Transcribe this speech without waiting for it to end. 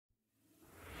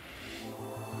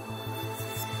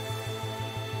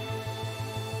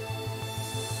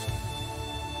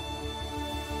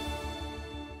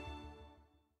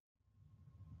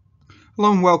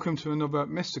Hello and welcome to another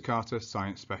Mr. Carter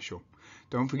Science Special.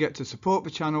 Don't forget to support the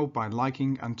channel by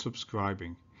liking and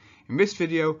subscribing. In this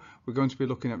video we're going to be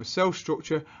looking at the cell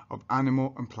structure of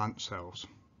animal and plant cells.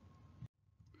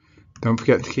 Don't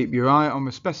forget to keep your eye on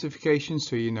the specifications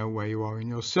so you know where you are in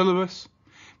your syllabus.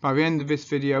 By the end of this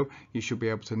video you should be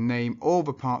able to name all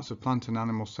the parts of plant and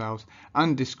animal cells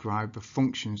and describe the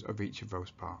functions of each of those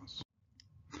parts.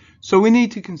 So we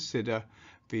need to consider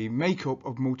the makeup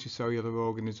of multicellular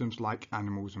organisms like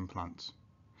animals and plants.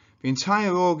 The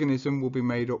entire organism will be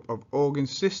made up of organ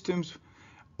systems,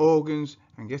 organs,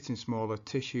 and getting smaller,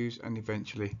 tissues, and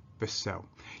eventually the cell.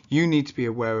 You need to be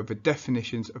aware of the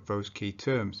definitions of those key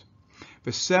terms.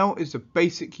 The cell is the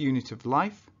basic unit of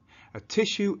life. A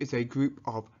tissue is a group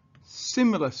of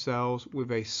similar cells with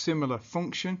a similar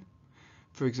function,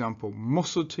 for example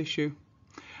muscle tissue.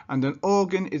 And an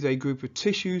organ is a group of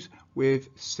tissues with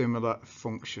similar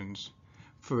functions,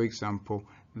 for example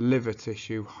liver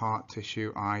tissue, heart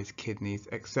tissue, eyes, kidneys,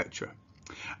 etc.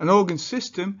 An organ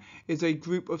system is a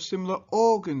group of similar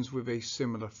organs with a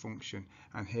similar function,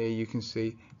 and here you can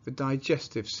see the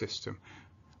digestive system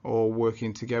all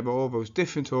working together, all those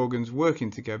different organs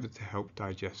working together to help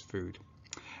digest food.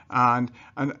 And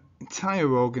an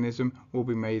entire organism will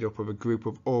be made up of a group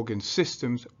of organ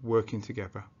systems working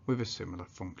together with a similar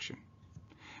function.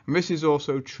 And this is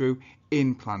also true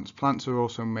in plants. Plants are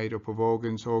also made up of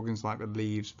organs like the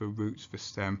leaves, the roots, the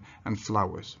stem and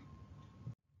flowers.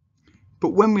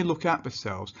 But when we look at the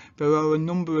cells, there are a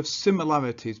number of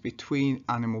similarities between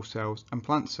animal cells and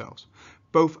plant cells.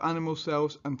 Both animal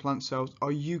cells and plant cells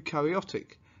are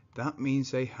eukaryotic. That means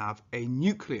they have a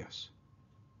nucleus.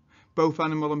 Both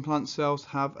animal and plant cells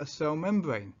have a cell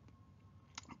membrane.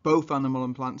 Both animal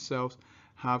and plant cells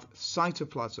have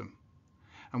cytoplasm.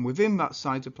 And within that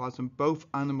cytoplasm, both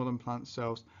animal and plant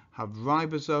cells have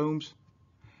ribosomes,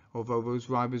 although those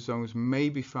ribosomes may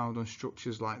be found on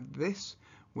structures like this,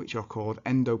 which are called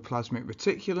endoplasmic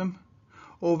reticulum,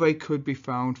 or they could be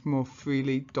found more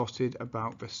freely dotted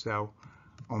about the cell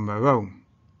on their own.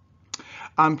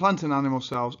 And plant and animal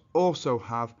cells also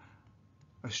have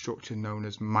a structure known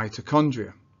as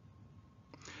mitochondria.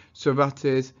 So that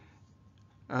is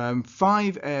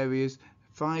 5 areas,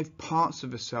 5 parts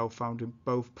of a cell found in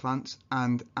both plants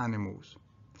and animals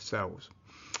cells.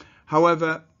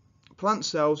 However, plant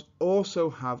cells also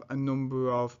have a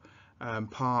number of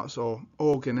parts, or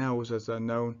organelles as they're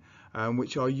known,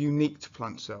 which are unique to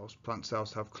plant cells. Plant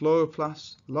cells have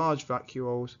chloroplasts, large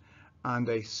vacuoles and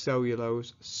a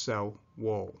cellulose cell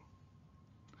wall.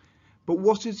 But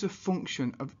what is the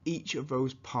function of each of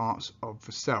those parts of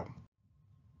the cell?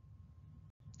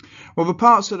 Well, the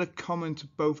parts that are common to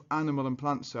both animal and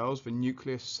plant cells, the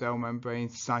nucleus, cell membrane,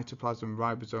 cytoplasm,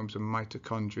 ribosomes and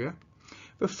mitochondria,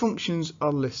 the functions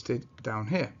are listed down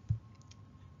here.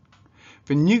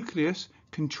 The nucleus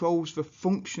controls the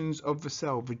functions of the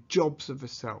cell, the jobs of the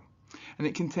cell, and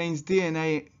it contains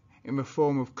DNA in the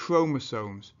form of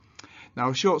chromosomes. Now,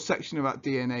 a short section of that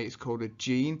DNA is called a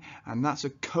gene, and that's a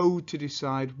code to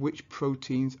decide which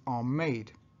proteins are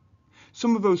made.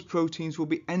 Some of those proteins will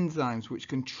be enzymes which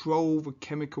control the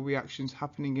chemical reactions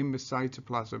happening in the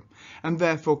cytoplasm, and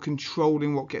therefore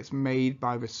controlling what gets made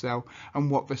by the cell and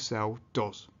what the cell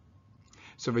does.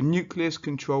 So the nucleus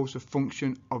controls the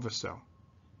function of a cell.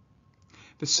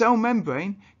 The cell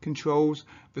membrane controls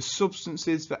the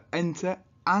substances that enter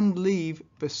and leave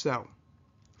the cell.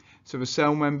 So the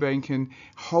cell membrane can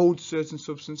hold certain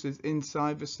substances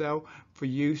inside the cell for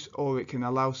use, or it can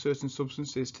allow certain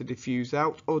substances to diffuse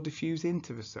out or diffuse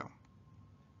into the cell.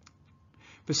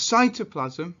 The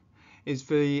cytoplasm is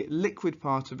the liquid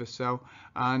part of a cell,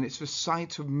 and it's the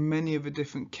site of many of the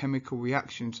different chemical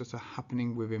reactions that are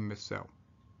happening within the cell.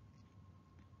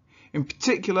 In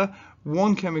particular,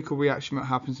 one chemical reaction that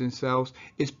happens in cells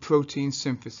is protein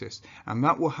synthesis, and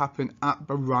that will happen at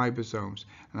the ribosomes.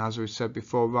 And as we said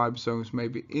before, ribosomes may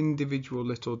be individual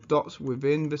little dots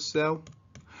within the cell,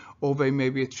 or they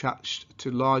may be attached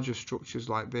to larger structures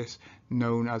like this,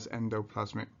 known as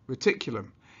endoplasmic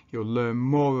reticulum. You'll learn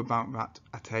more about that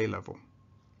at A level.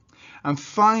 And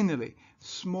finally,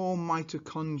 small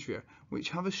mitochondria,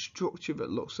 which have a structure that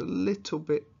looks a little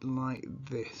bit like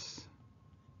this.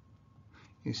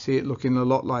 You see it looking a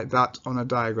lot like that on a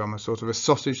diagram, a sort of a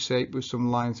sausage shape with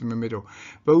some lines in the middle.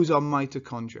 Those are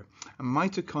mitochondria, and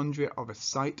mitochondria are the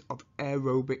site of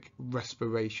aerobic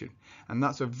respiration, and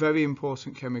that's a very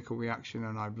important chemical reaction,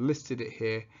 and I've listed it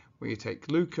here, where you take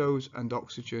glucose and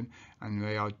oxygen and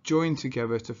they are joined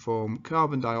together to form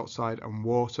carbon dioxide and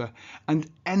water, and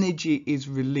energy is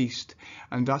released,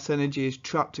 and that energy is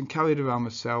trapped and carried around the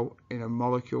cell in a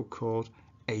molecule called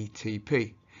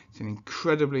ATP. It's an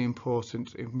incredibly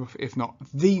important, if not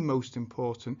the most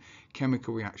important,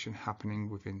 chemical reaction happening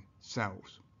within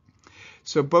cells.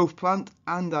 So both plant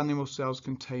and animal cells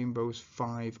contain those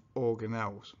 5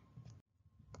 organelles.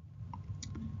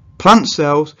 Plant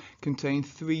cells contain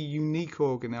 3 unique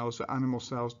organelles that animal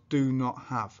cells do not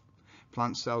have.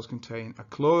 Plant cells contain a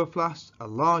chloroplast, a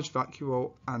large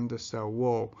vacuole and a cell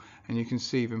wall, and you can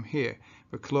see them here.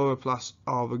 The chloroplasts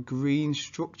are the green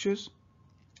structures.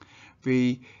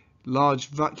 The large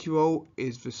vacuole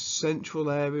is the central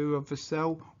area of the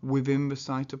cell within the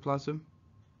cytoplasm,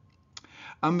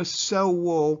 and the cell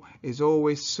wall is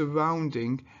always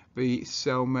surrounding the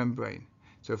cell membrane.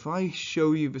 So if I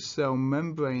show you the cell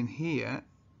membrane here,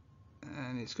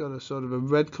 and it's got a sort of a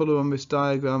red colour on this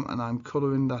diagram, and I'm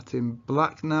colouring that in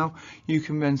black now, you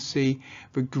can then see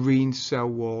the green cell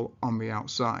wall on the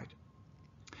outside.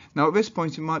 Now at this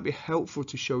point it might be helpful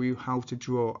to show you how to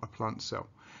draw a plant cell.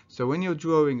 So when you're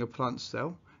drawing a plant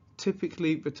cell,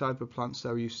 typically the type of plant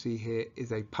cell you see here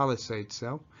is a palisade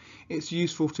cell. It's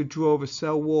useful to draw the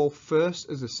cell wall first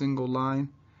as a single line,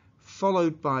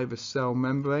 followed by the cell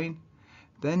membrane,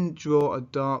 then draw a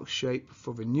dark shape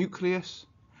for the nucleus,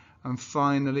 and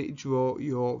finally draw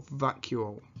your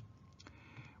vacuole.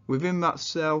 Within that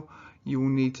cell you will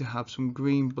need to have some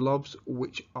green blobs,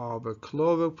 which are the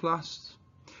chloroplasts.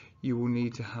 You will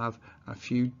need to have a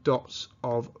few dots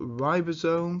of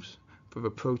ribosomes for the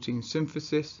protein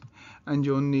synthesis, and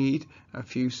you'll need a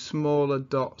few smaller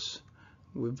dots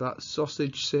with that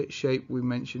sausage shape we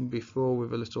mentioned before, with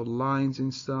the little lines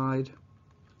inside,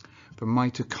 the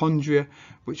mitochondria,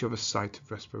 which are the site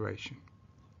of respiration.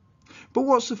 But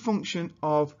what's the function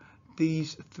of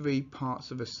these 3 parts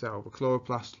of a cell, the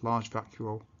chloroplast, large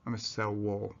vacuole and the cell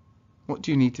wall? What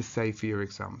do you need to say for your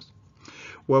exams?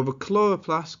 Well, the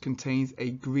chloroplast contains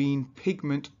a green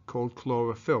pigment called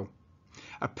chlorophyll.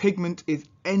 A pigment is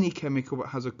any chemical that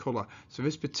has a colour, so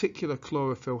this particular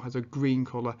chlorophyll has a green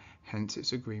colour, hence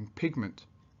it's a green pigment.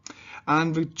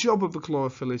 And the job of the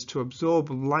chlorophyll is to absorb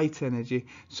light energy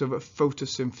so that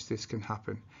photosynthesis can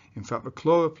happen. In fact, the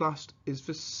chloroplast is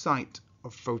the site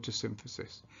of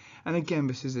photosynthesis. And again,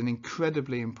 this is an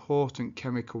incredibly important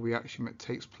chemical reaction that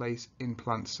takes place in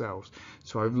plant cells.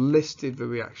 So I've listed the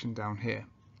reaction down here.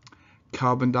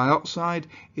 Carbon dioxide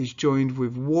is joined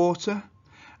with water,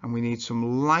 and we need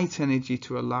some light energy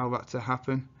to allow that to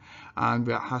happen. And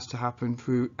that has to happen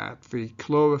through the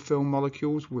chlorophyll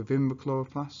molecules within the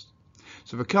chloroplast.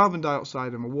 So the carbon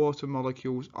dioxide and the water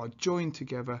molecules are joined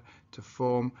together to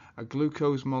form a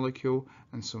glucose molecule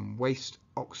and some waste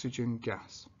oxygen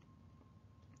gas.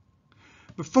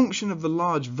 The function of the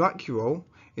large vacuole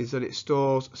is that it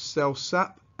stores cell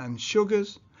sap and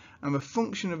sugars, and the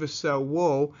function of the cell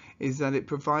wall is that it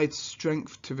provides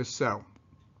strength to the cell.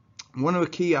 One of the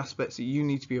key aspects that you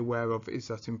need to be aware of is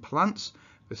that in plants,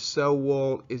 the cell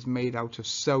wall is made out of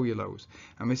cellulose,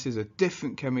 and this is a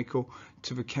different chemical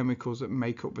to the chemicals that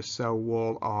make up the cell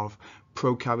wall of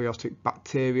prokaryotic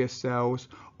bacteria cells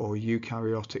or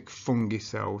eukaryotic fungi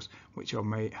cells, which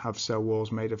have cell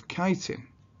walls made of chitin,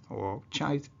 or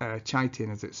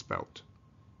chitin as it's spelt.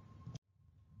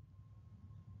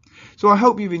 So I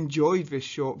hope you've enjoyed this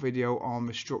short video on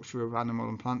the structure of animal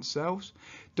and plant cells.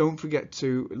 Don't forget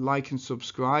to like and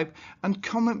subscribe, and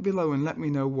comment below and let me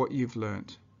know what you've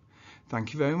learnt.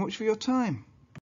 Thank you very much for your time.